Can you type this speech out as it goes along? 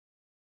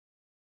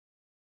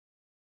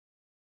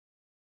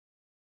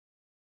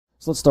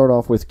So let's start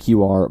off with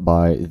QR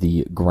by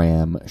the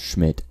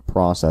Gram-Schmidt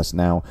process.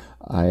 Now,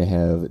 I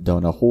have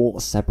done a whole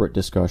separate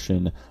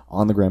discussion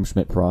on the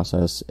Gram-Schmidt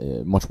process,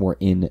 much more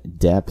in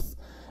depth.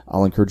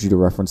 I'll encourage you to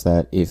reference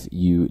that if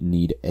you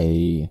need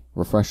a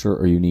refresher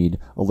or you need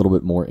a little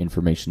bit more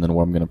information than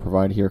what I'm going to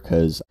provide here,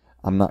 because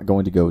I'm not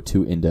going to go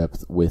too in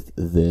depth with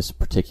this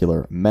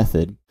particular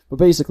method. But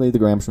basically, the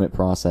Gram-Schmidt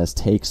process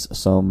takes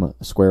some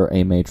square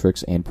A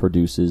matrix and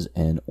produces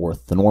an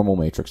orthonormal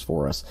matrix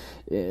for us.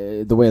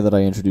 The way that I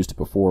introduced it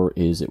before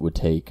is it would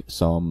take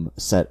some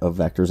set of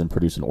vectors and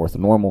produce an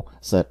orthonormal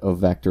set of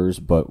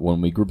vectors, but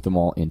when we group them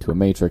all into a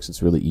matrix,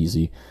 it's really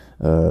easy,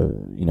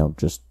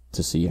 just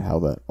to see how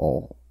that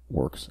all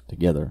works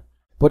together.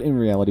 But in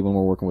reality, when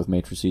we're working with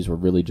matrices, we're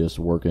really just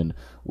working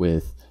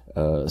with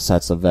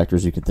sets of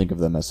vectors. You can think of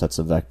them as sets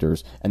of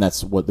vectors, and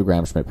that's what the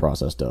Gram-Schmidt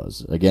process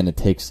does. Again, it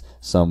takes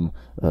some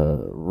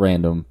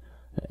random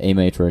A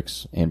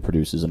matrix and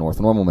produces an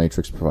orthonormal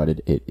matrix,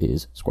 provided it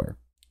is square.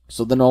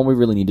 So then all we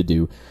really need to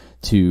do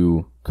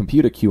to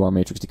compute a QR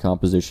matrix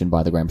decomposition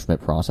by the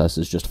Gram-Schmidt process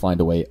is just find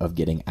a way of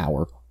getting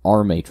our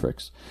R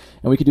matrix.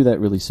 And we can do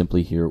that really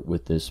simply here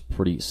with this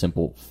pretty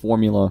simple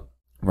formula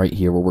right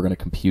here, where we're going to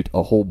compute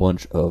a whole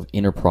bunch of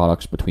inner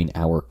products between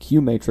our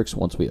Q matrix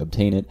once we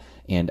obtain it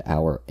and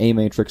our A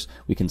matrix.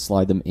 We can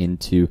slide them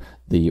into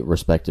the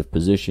respective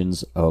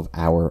positions of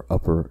our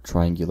upper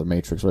triangular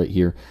matrix right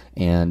here,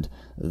 and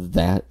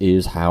that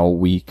is how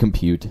we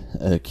compute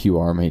a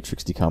QR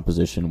matrix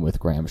decomposition with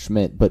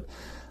Gram-Schmidt. But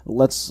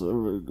let's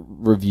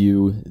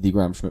review the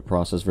Gram-Schmidt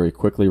process very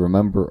quickly.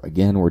 Remember,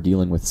 again, we're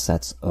dealing with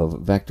sets of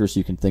vectors.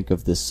 You can think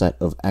of this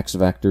set of X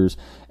vectors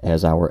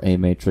as our A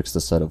matrix, the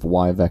set of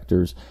Y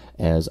vectors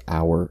as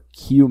our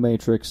Q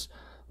matrix.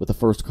 With the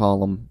first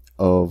column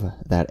of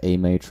that A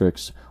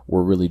matrix,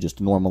 we're really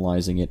just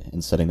normalizing it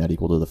and setting that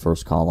equal to the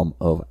first column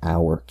of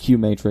our Q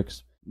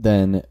matrix.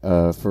 Then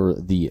for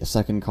the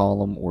second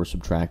column, we're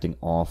subtracting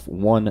off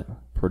one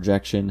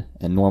projection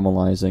and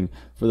normalizing.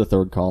 For the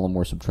third column,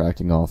 we're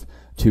subtracting off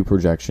two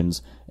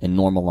projections and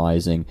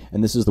normalizing,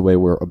 and this is the way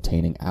we're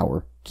obtaining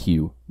our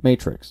Q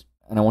matrix.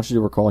 And I want you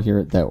to recall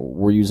here that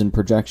we're using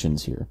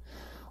projections here.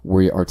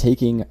 We are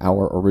taking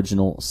our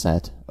original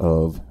set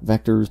of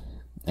vectors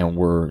and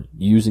we're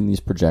using these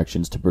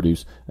projections to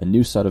produce a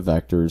new set of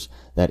vectors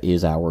that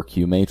is our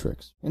Q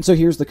matrix. And so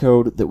here's the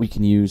code that we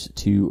can use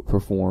to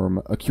perform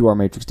a QR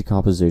matrix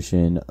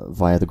decomposition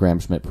via the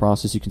Gram-Schmidt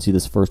process. You can see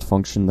this first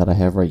function that I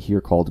have right here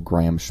called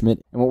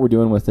Gram-Schmidt, and what we're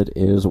doing with it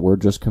is we're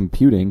just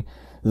computing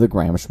the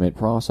Gram-Schmidt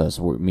process,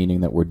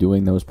 meaning that we're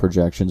doing those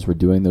projections, we're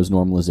doing those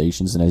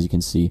normalizations, and as you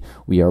can see,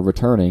 we are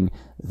returning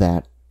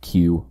that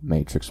Q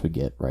matrix we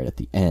get right at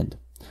the end.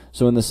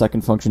 So in the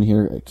second function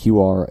here,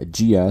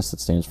 QRGS, that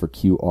stands for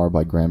QR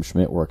by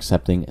Gram-Schmidt, we're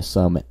accepting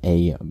some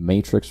A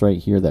matrix right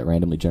here, that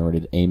randomly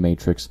generated A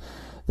matrix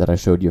that I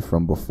showed you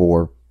from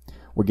before.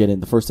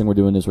 The first thing we're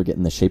doing is we're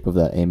getting the shape of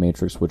that A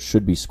matrix, which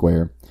should be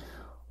square.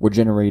 We're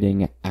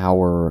generating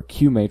our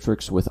Q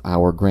matrix with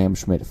our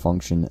Gram-Schmidt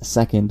function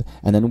second,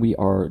 and then we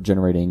are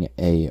generating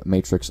a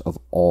matrix of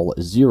all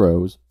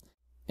zeros.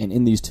 And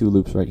in these two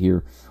loops right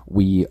here,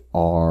 we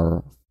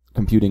are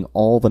computing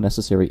all the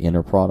necessary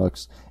inner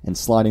products and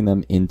sliding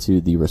them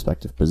into the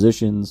respective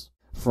positions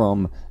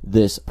from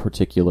this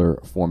particular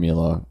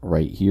formula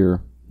right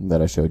here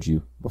that I showed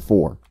you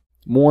before.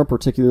 More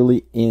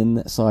particularly,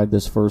 inside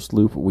this first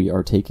loop, we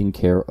are taking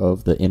care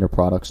of the inner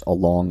products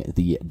along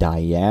the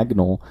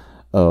diagonal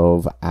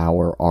of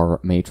our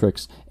R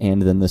matrix,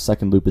 and then the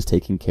second loop is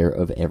taking care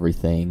of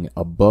everything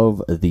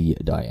above the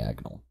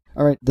diagonal.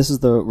 Alright, this is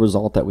the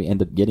result that we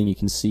end up getting. You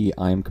can see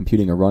I'm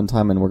computing a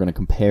runtime, and we're going to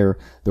compare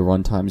the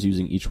runtimes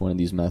using each one of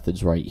these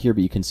methods right here,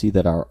 but you can see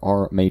that our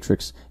R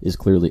matrix is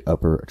clearly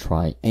upper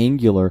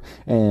triangular,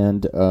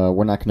 and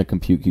we're not going to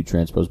compute Q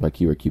transpose by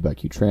Q or Q by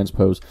Q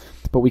transpose,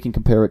 but we can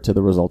compare it to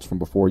the results from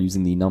before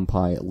using the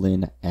numpy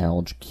lin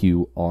alg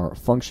QR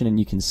function, and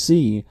you can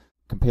see,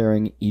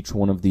 comparing each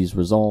one of these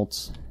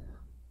results,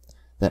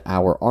 that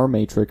our R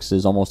matrix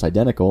is almost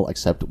identical,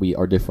 except we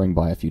are differing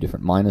by a few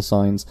different minus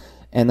signs,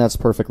 and that's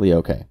perfectly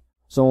okay.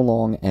 So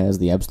long as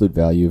the absolute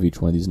value of each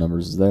one of these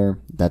numbers is there,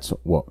 that's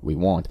what we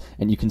want.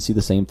 And you can see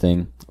the same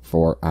thing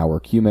for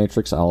our Q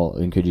matrix. I'll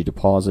encourage you to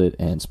pause it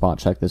and spot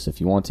check this if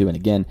you want to. And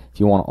again, if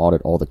you want to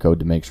audit all the code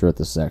to make sure that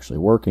this is actually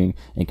working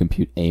and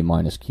compute A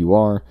minus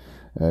QR,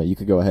 you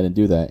could go ahead and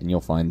do that, and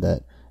you'll find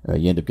that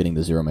you end up getting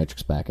the zero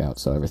matrix back out,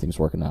 so everything's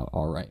working out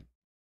all right.